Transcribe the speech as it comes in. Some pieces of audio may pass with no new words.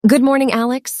Good morning,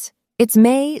 Alex. It's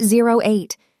May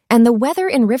 08, and the weather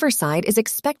in Riverside is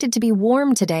expected to be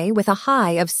warm today with a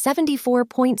high of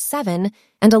 74.7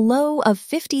 and a low of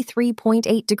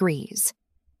 53.8 degrees.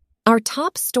 Our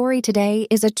top story today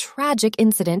is a tragic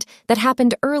incident that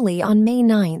happened early on May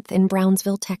 9th in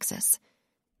Brownsville, Texas.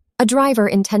 A driver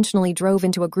intentionally drove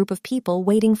into a group of people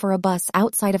waiting for a bus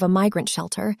outside of a migrant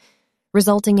shelter,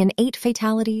 resulting in 8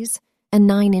 fatalities and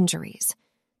 9 injuries.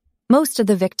 Most of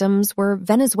the victims were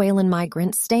Venezuelan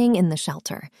migrants staying in the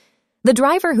shelter. The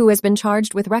driver, who has been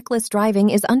charged with reckless driving,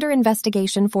 is under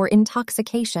investigation for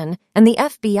intoxication, and the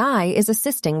FBI is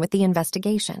assisting with the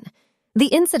investigation. The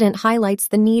incident highlights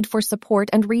the need for support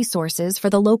and resources for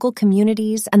the local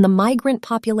communities and the migrant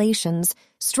populations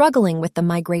struggling with the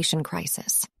migration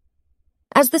crisis.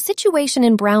 As the situation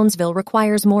in Brownsville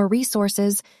requires more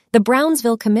resources, the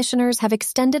Brownsville commissioners have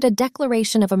extended a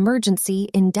declaration of emergency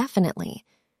indefinitely.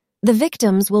 The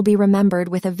victims will be remembered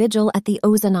with a vigil at the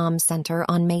Ozanam Center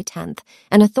on May 10th,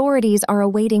 and authorities are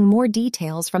awaiting more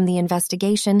details from the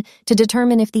investigation to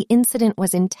determine if the incident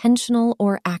was intentional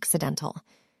or accidental.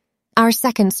 Our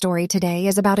second story today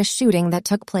is about a shooting that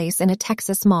took place in a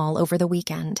Texas mall over the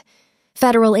weekend.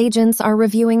 Federal agents are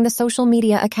reviewing the social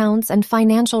media accounts and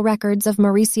financial records of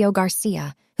Mauricio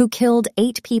Garcia, who killed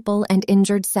 8 people and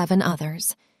injured 7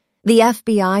 others. The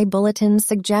FBI bulletin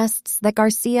suggests that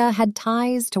Garcia had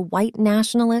ties to white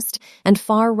nationalist and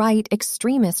far-right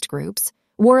extremist groups,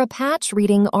 wore a patch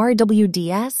reading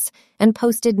RWDS, and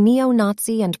posted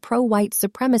neo-Nazi and pro-white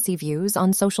supremacy views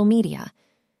on social media.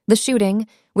 The shooting,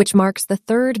 which marks the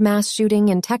 3rd mass shooting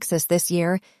in Texas this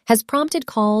year, has prompted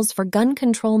calls for gun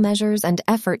control measures and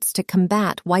efforts to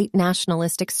combat white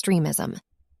nationalist extremism.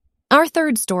 Our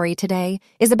third story today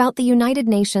is about the United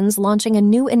Nations launching a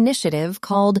new initiative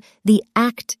called the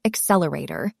ACT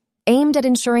Accelerator, aimed at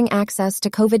ensuring access to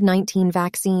COVID-19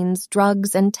 vaccines,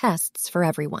 drugs, and tests for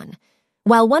everyone.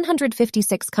 While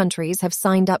 156 countries have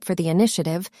signed up for the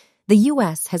initiative, the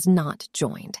U.S. has not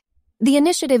joined. The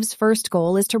initiative's first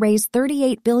goal is to raise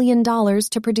 $38 billion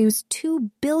to produce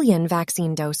 2 billion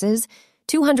vaccine doses,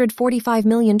 245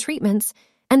 million treatments,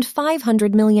 and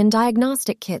 500 million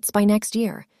diagnostic kits by next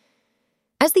year.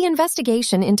 As the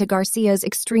investigation into Garcia's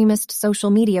extremist social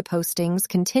media postings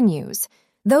continues,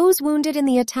 those wounded in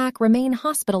the attack remain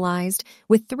hospitalized,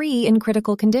 with 3 in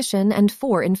critical condition and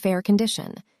 4 in fair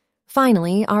condition.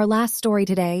 Finally, our last story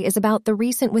today is about the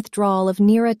recent withdrawal of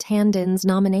Neera Tandon's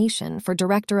nomination for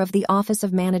Director of the Office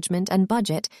of Management and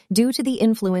Budget due to the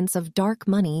influence of dark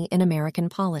money in American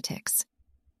politics.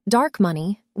 Dark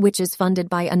money, which is funded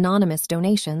by anonymous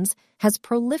donations, has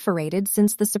proliferated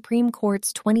since the Supreme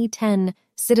Court's 2010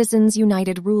 Citizens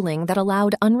United ruling that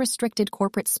allowed unrestricted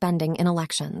corporate spending in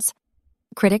elections.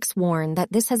 Critics warn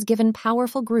that this has given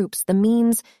powerful groups the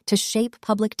means to shape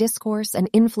public discourse and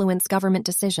influence government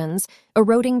decisions,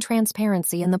 eroding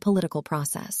transparency in the political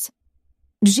process.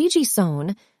 Gigi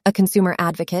Sohn, a consumer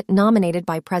advocate nominated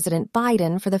by President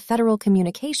Biden for the Federal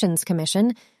Communications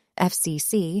Commission,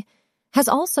 FCC, has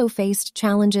also faced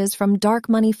challenges from dark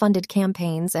money-funded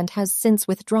campaigns and has since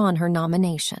withdrawn her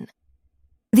nomination.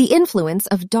 The influence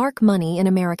of dark money in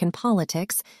American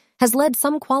politics has led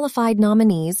some qualified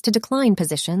nominees to decline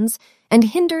positions and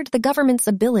hindered the government's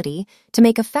ability to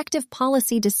make effective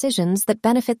policy decisions that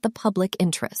benefit the public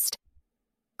interest.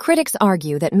 Critics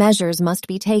argue that measures must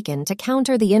be taken to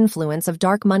counter the influence of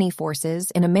dark money forces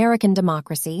in American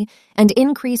democracy and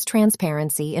increase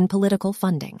transparency in political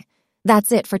funding.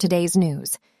 That's it for today's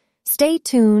news. Stay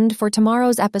tuned for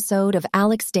tomorrow's episode of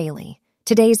Alex Daily.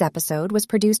 Today's episode was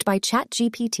produced by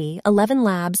ChatGPT, 11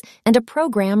 Labs, and a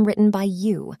program written by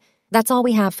you. That's all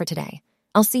we have for today.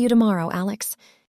 I'll see you tomorrow, Alex.